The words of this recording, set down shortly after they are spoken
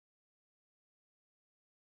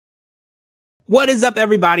What is up,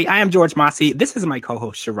 everybody? I am George Mossey. This is my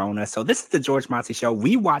co-host, Cherona. So this is the George Mossey Show.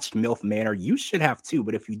 We watched MILF Manor. You should have too,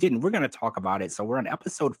 but if you didn't, we're going to talk about it. So we're on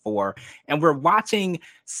episode 4, and we're watching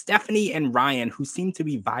Stephanie and Ryan, who seem to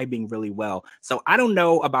be vibing really well. So I don't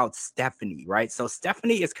know about Stephanie, right? So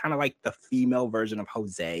Stephanie is kind of like the female version of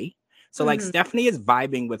Jose. So like Stephanie is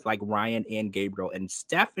vibing with like Ryan and Gabriel, and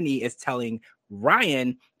Stephanie is telling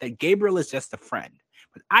Ryan that Gabriel is just a friend.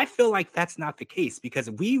 But I feel like that's not the case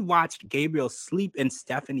because we watched Gabriel sleep in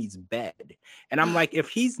Stephanie's bed. And I'm like, if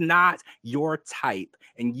he's not your type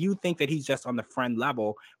and you think that he's just on the friend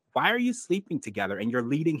level, why are you sleeping together and you're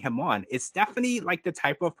leading him on? Is Stephanie like the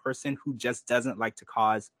type of person who just doesn't like to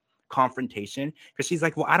cause confrontation? Because she's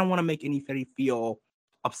like, well, I don't want to make anybody feel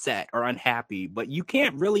upset or unhappy, but you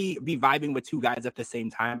can't really be vibing with two guys at the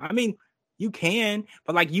same time. I mean, you can,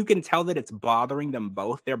 but like you can tell that it's bothering them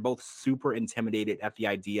both. They're both super intimidated at the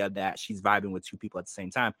idea that she's vibing with two people at the same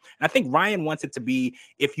time. And I think Ryan wants it to be,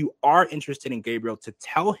 if you are interested in Gabriel, to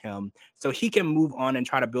tell him so he can move on and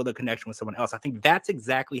try to build a connection with someone else. I think that's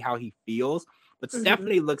exactly how he feels. But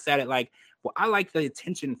Stephanie looks at it like, well, I like the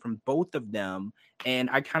attention from both of them. And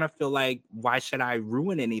I kind of feel like, why should I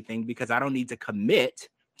ruin anything? Because I don't need to commit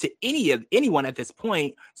to anyone at this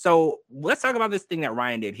point. So let's talk about this thing that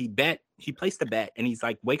Ryan did. He placed a bet and he's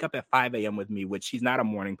like, wake up at 5 a.m. with me, which she's not a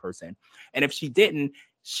morning person. And if she didn't,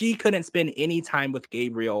 she couldn't spend any time with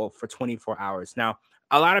Gabriel for 24 hours. Now,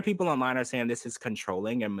 a lot of people online are saying this is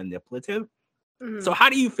controlling and manipulative. So how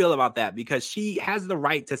do you feel about that? Because she has the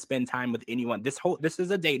right to spend time with anyone. This is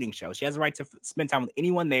a dating show. She has the right to spend time with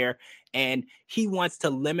anyone there. And he wants to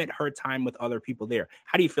limit her time with other people there.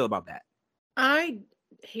 How do you feel about that? I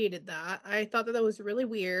hated that. I thought that was really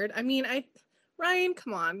weird. I mean, Ryan,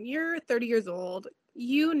 come on. You're 30 years old.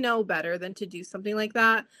 You know better than to do something like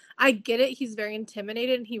that. I get it. He's very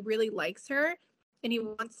intimidated and he really likes her. And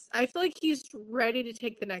I feel like he's ready to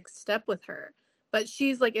take the next step with her. But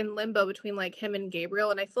she's like in limbo between like him and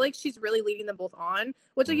Gabriel. And I feel like she's really leading them both on,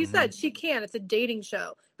 which like you said, she can. It's a dating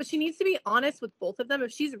show. But she needs to be honest with both of them.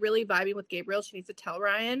 If she's really vibing with Gabriel, she needs to tell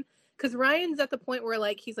Ryan. Because Ryan's at the point where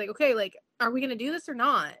like he's like, okay, like, are we going to do this or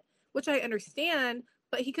not? Which I understand,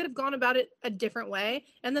 but he could have gone about it a different way.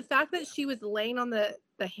 And the fact that she was laying on the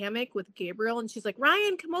hammock with Gabriel and she's like,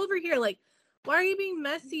 Ryan, come over here. Like, why are you being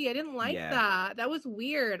messy? I didn't like that. That was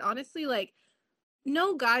weird. Honestly, like,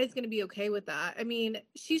 no guy's going to be okay with that. I mean,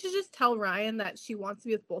 she should just tell Ryan that she wants to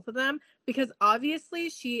be with both of them because obviously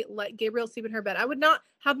she let Gabriel sleep in her bed. I would not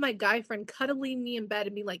have my guy friend cuddling me in bed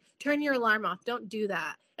and be like, turn your alarm off. Don't do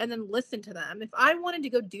that. And then listen to them. If I wanted to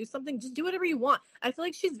go do something, just do whatever you want. I feel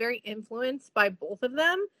like she's very influenced by both of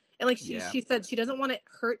them. And like she said, she doesn't want to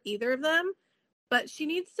hurt either of them, but she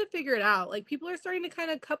needs to figure it out. Like people are starting to kind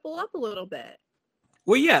of couple up a little bit.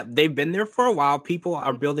 Well, yeah, they've been there for a while. People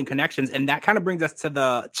are building connections. And that kind of brings us to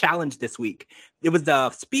the challenge this week. It was the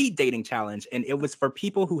speed dating challenge. And it was for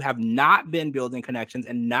people who have not been building connections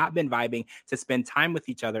and not been vibing to spend time with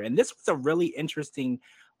each other. And this was a really interesting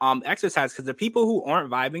exercise because the people who aren't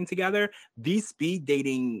vibing together, these speed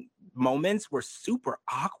dating moments were super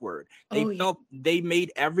awkward. They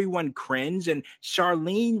made everyone cringe, and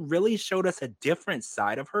Charlene really showed us a different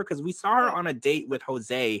side of her because we saw her on a date with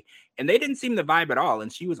Jose and they didn't seem to vibe at all,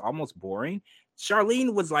 and she was almost boring.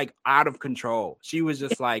 Charlene was like out of control. She was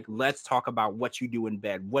just like, let's talk about what you do in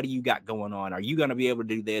bed. What do you got going on? Are you going to be able to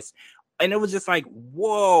do this? And it was just like,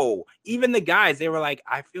 whoa. Even the guys, they were like,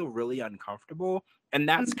 I feel really uncomfortable. And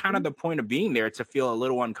that's kind of the point of being there, to feel a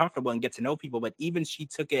little uncomfortable and get to know people. But even she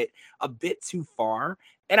took it a bit too far.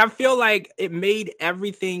 And I feel like it made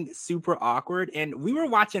everything super awkward. And we were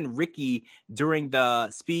watching Ricky during the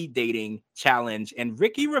speed dating challenge, and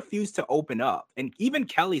Ricky refused to open up. And even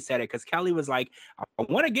Kelly said it, because Kelly was like, I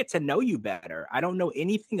want to get to know you better. I don't know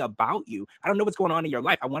anything about you. I don't know what's going on in your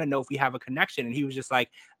life. I want to know if we have a connection. And he was just like,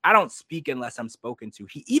 I don't speak unless I'm spoken to.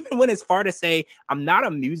 He even went as far to say, I'm not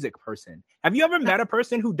a music person. Have you ever met a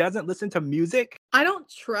person who doesn't listen to music? I don't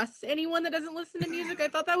trust anyone that doesn't listen to music. I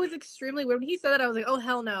thought that was extremely weird. When he said that, I was like, oh,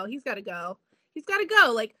 hell no. He's got to go. He's got to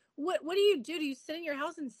go. Like, what do you do? Do you sit in your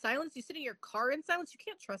house in silence? Do you sit in your car in silence? You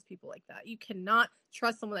can't trust people like that. You cannot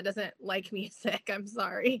trust someone that doesn't like music. I'm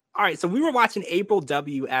sorry. All right. So we were watching April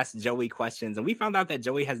W. ask Joey questions, and we found out that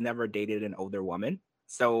Joey has never dated an older woman.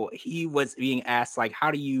 So he was being asked, like,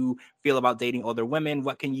 how do you feel about dating older women?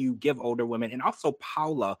 What can you give older women? And also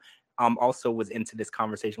Paula also was into this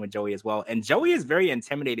conversation with Joey as well. And Joey is very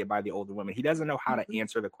intimidated by the older women. He doesn't know how to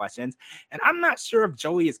answer the questions. And I'm not sure if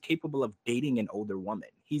Joey is capable of dating an older woman.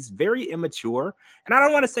 He's very immature. And I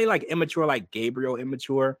don't want to say like immature, like Gabriel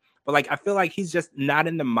immature, But like, I feel like he's just not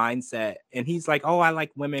in the mindset. And he's like, oh, I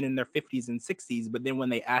like women in their 50s and 60s. But then when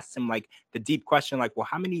they asked him like the deep question, like, well,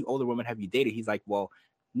 how many older women have you dated? He's like, well,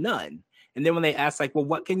 none. And then when they ask like, well,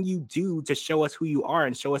 what can you do to show us who you are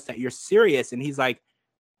and show us that you're serious? And he's like,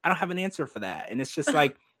 I don't have an answer for that. And it's just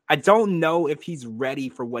like, I don't know if he's ready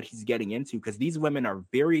for what he's getting into, because these women are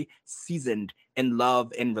very seasoned in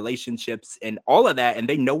love and relationships and all of that, and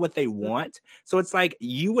they know what they want. So it's like,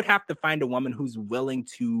 you would have to find a woman who's willing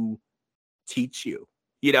to teach you,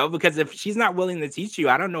 because if she's not willing to teach you,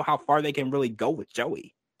 I don't know how far they can really go with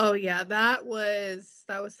Joey. Oh yeah, that was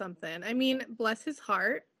something. I mean, bless his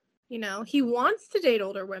heart. He wants to date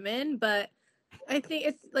older women, but I think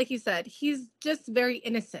it's like you said, he's just very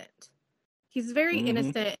innocent. He's very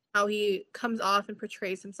innocent how he comes off and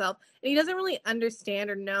portrays himself, and he doesn't really understand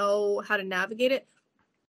or know how to navigate it.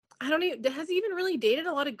 I don't even, has he even really dated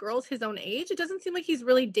a lot of girls his own age? It doesn't seem like he's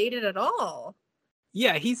really dated at all.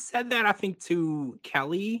 Yeah, he said that, I think, to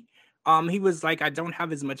Kelly. He was like, I don't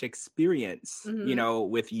have as much experience,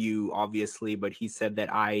 with you, obviously, but he said that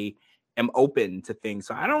I am open to things.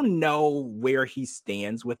 So I don't know where he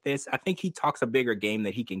stands with this. I think he talks a bigger game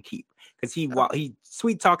that he can keep, because he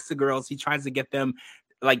sweet talks to girls. He tries to get them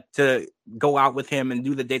like to go out with him and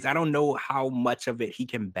do the dates. I don't know how much of it he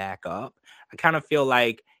can back up. I kind of feel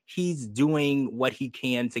like he's doing what he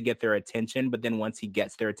can to get their attention, but then once he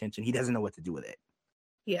gets their attention, he doesn't know what to do with it.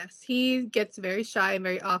 Yes, he gets very shy and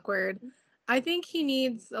very awkward. I think he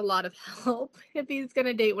needs a lot of help if he's going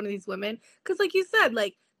to date one of these women. Because like you said,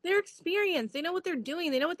 like, they're experienced. They know what they're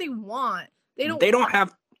doing. They know what they want. They don't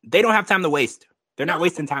have time to waste. They're not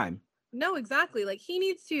wasting time. No, exactly. Like, he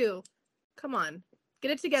needs to, come on, get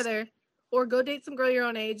it together, or go date some girl your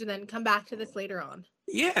own age and then come back to this later on.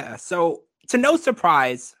 Yeah. So to no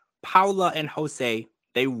surprise, Paula and Jose,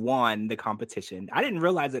 they won the competition. I didn't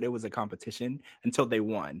realize that it was a competition until they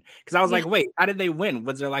won, because I was like, wait, how did they win?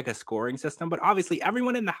 Was there like a scoring system? But obviously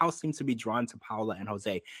everyone in the house seems to be drawn to Paula and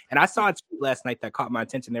Jose. And I saw a tweet last night that caught my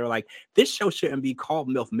attention. They were like, this show shouldn't be called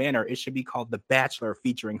MILF Manor. It should be called The Bachelor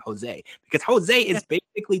featuring Jose, because Jose is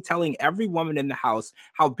basically telling every woman in the house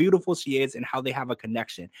how beautiful she is and how they have a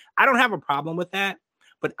connection. I don't have a problem with that,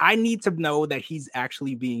 but I need to know that he's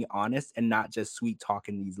actually being honest and not just sweet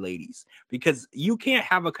talking these ladies, because you can't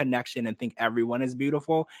have a connection and think everyone is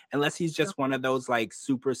beautiful unless he's just one of those like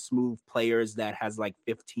super smooth players that has like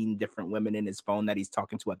 15 different women in his phone that he's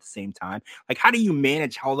talking to at the same time. Like, how do you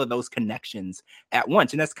manage all of those connections at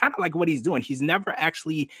once? And that's kind of like what he's doing. He's never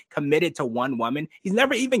actually committed to one woman. He's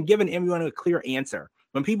never even given anyone a clear answer.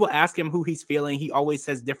 When people ask him who he's feeling, he always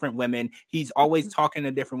says different women. He's always talking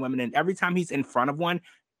to different women. And every time he's in front of one,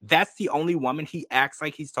 that's the only woman he acts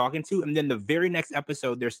like he's talking to. And then the very next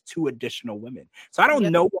episode, there's 2 additional women. So I don't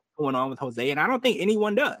know what's going on with Jose, and I don't think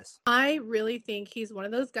anyone does. I really think he's one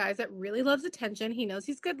of those guys that really loves attention. He knows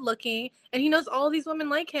he's good looking, and he knows all these women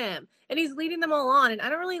like him, and he's leading them all on. And I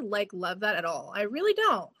don't really love that at all. I really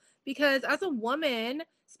don't. Because as a woman,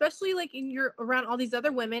 especially like you're around all these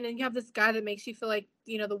other women and you have this guy that makes you feel like,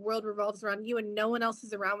 the world revolves around you and no one else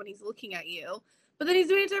is around when he's looking at you, but then he's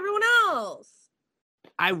doing it to everyone else.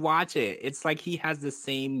 I watch it. It's like he has the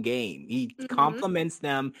same game. He compliments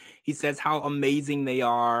them. He says how amazing they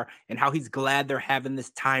are and how he's glad they're having this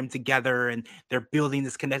time together and they're building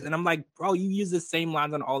this connection. And I'm like, bro, you use the same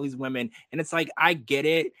lines on all these women. And it's like, I get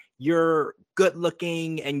it. You're good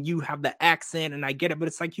looking and you have the accent and I get it, but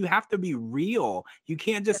it's like, you have to be real. You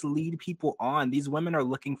can't just lead people on. These women are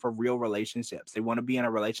looking for real relationships. They want to be in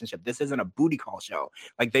a relationship. This isn't a booty call show.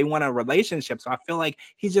 Like, they want a relationship. So I feel like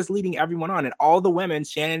he's just leading everyone on. And all the women,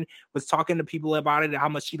 Shannon was talking to people about it, how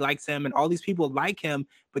much she likes him, and all these people like him,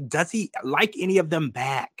 but does he like any of them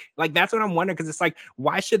back? Like, that's what I'm wondering, because it's like,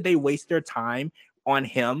 why should they waste their time on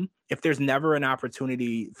him if there's never an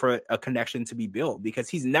opportunity for a connection to be built? Because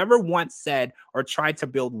he's never once said or tried to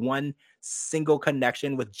build one single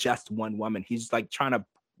connection with just one woman. He's like trying to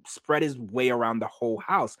spread his way around the whole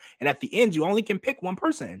house. And at the end, you only can pick one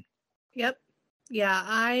person. Yep. Yeah,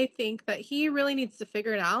 I think that he really needs to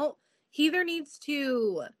figure it out. He either needs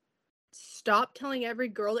to stop telling every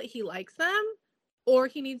girl that he likes them, or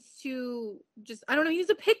he needs to just, I don't know, he needs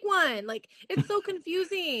to pick one. Like, it's so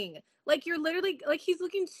confusing. Like, you're literally, like, he's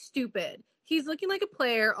looking stupid. He's looking like a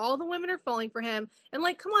player. All the women are falling for him. And,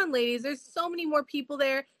 like, come on, ladies. There's so many more people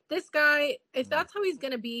there. This guy, if that's how he's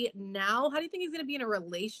going to be now, how do you think he's going to be in a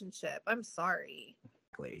relationship? I'm sorry.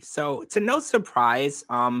 So, to no surprise,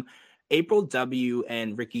 April W.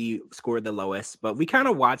 and Ricky scored the lowest. But we kind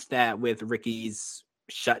of watched that with Ricky's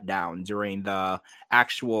shut down during the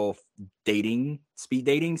actual speed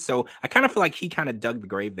dating. So I kind of feel like he kind of dug the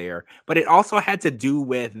grave there, but it also had to do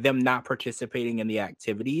with them not participating in the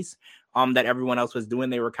activities that everyone else was doing.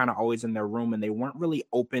 They were kind of always in their room and they weren't really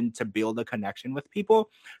open to build a connection with people.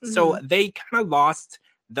 So they kind of lost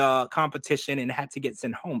the competition and had to get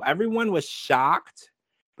sent home. Everyone was shocked,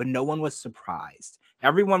 but no one was surprised.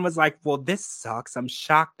 Everyone was like, well, this sucks. I'm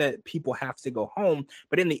shocked that people have to go home.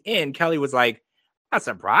 But in the end, Kelly was like, not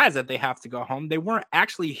surprised that they have to go home. They weren't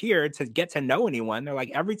actually here to get to know anyone. They're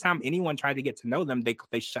like, every time anyone tried to get to know them,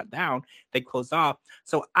 they shut down, they closed off.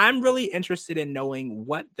 So I'm really interested in knowing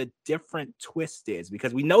what the different twist is,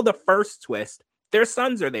 because we know the first twist, their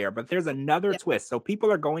sons are there, but there's another twist. So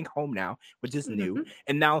people are going home now, which is new.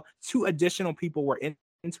 And now 2 additional people were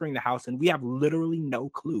entering the house, and we have literally no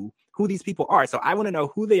clue who these people are. So I want to know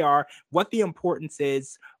who they are, what the importance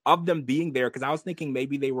is of them being there, because I was thinking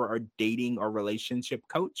maybe they were a dating or relationship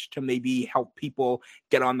coach to maybe help people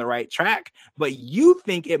get on the right track. But you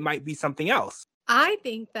think it might be something else. I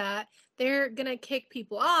think that they're going to kick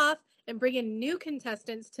people off and bring in new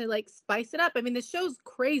contestants to like spice it up. I mean, the show's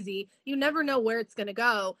crazy. You never know where it's going to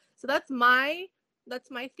go. So that's my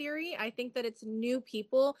theory. I think that it's new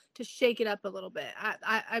people to shake it up a little bit.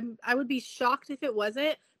 I would be shocked if it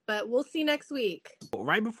wasn't, but we'll see next week.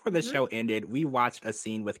 Right before the show ended, we watched a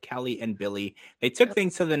scene with Kelly and Billy. They took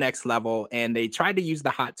things to the next level and they tried to use the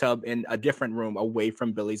hot tub in a different room away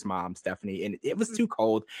from Billy's mom, Stephanie, and it was too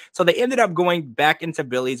cold. So they ended up going back into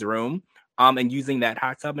Billy's room and using that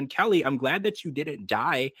hot tub. And Kelly, I'm glad that you didn't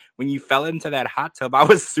die when you fell into that hot tub. I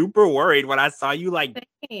was super worried when I saw you like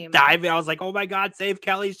dive. I was like, oh my God, save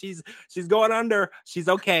Kelly. She's going under. She's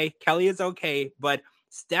okay. Kelly is okay. But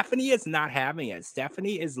Stephanie is not having it.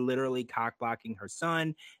 Stephanie is literally cock blocking her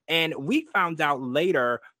son. And we found out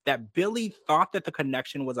later that Billy thought that the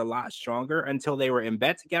connection was a lot stronger until they were in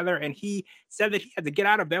bed together. And he said that he had to get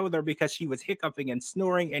out of bed with her because she was hiccuping and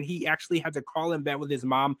snoring. And he actually had to crawl in bed with his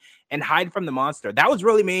mom and hide from the monster. That was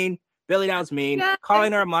really mean. Billy, that was mean. Yeah.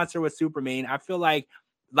 Calling her a monster was super mean. I feel like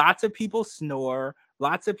lots of people snore.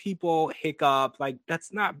 Lots of people hiccup. Like,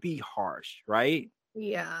 let's not be harsh, right?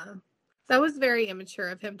 Yeah. That was very immature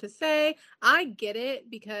of him to say. I get it,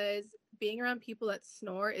 because being around people that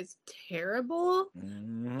snore is terrible.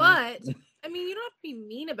 But, I mean, you don't have to be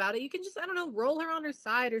mean about it. You can just, I don't know, roll her on her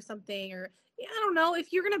side or something. Or, I don't know,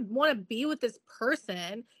 if you're going to want to be with this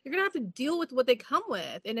person, you're going to have to deal with what they come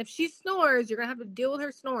with. And if she snores, you're going to have to deal with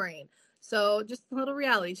her snoring. So just a little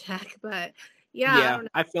reality check. But, yeah. I don't know.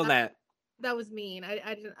 I feel that. That was mean.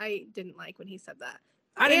 I didn't like when he said that.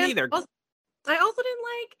 I didn't either. I also didn't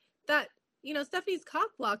like that, Stephanie's cock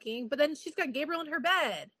blocking, but then she's got Gabriel in her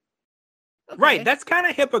bed. Okay. Right. That's kind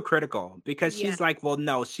of hypocritical, because she's like, well,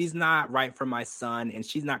 no, she's not right for my son and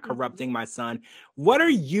she's not corrupting my son. What are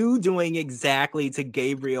you doing exactly to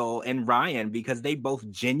Gabriel and Ryan? Because they both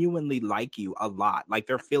genuinely like you a lot. Like,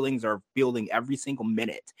 their feelings are building every single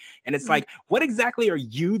minute. And it's like, what exactly are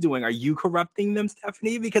you doing? Are you corrupting them,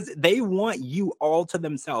 Stephanie? Because they want you all to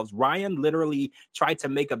themselves. Ryan literally tried to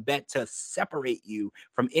make a bet to separate you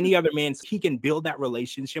from any other man so he can build that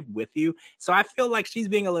relationship with you. So I feel like she's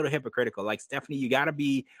being a little hypocritical. Like, Stephanie, you got to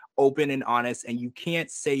be open and honest, and you can't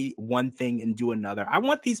say one thing and do another. I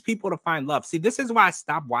want these people to find love. See, this is why I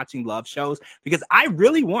stopped watching love shows, because I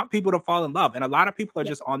really want people to fall in love. And a lot of people are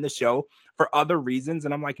just on the show for other reasons.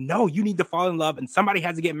 And I'm like, no, you need to fall in love, and somebody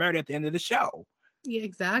has to get married at the end of the show. Yeah,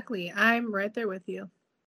 exactly. I'm right there with you.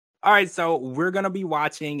 All right, so we're going to be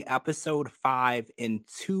watching episode 5 in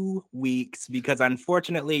 2 weeks, because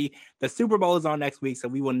unfortunately the Super Bowl is on next week. So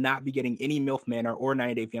we will not be getting any MILF Manor or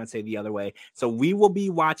 90 Day Fiancé the other way. So we will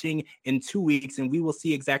be watching in 2 weeks, and we will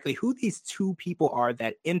see exactly who these 2 people are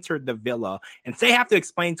that entered the villa. And they have to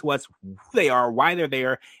explain to us who they are, why they're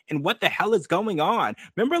there, and what the hell is going on.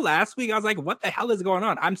 Remember last week, I was like, what the hell is going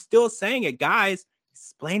on? I'm still saying it, guys.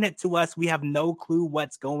 Explain it to us. We have no clue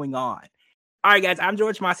what's going on. All right, guys, I'm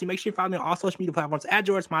George Mossey. Make sure you follow me on all social media platforms at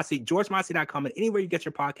George Mossey, georgemossey.com, and anywhere you get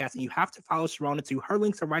your podcast. And you have to follow Cherona too. Her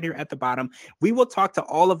links are right here at the bottom. We will talk to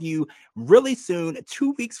all of you really soon,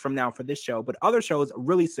 2 weeks from now for this show, but other shows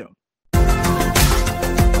really soon.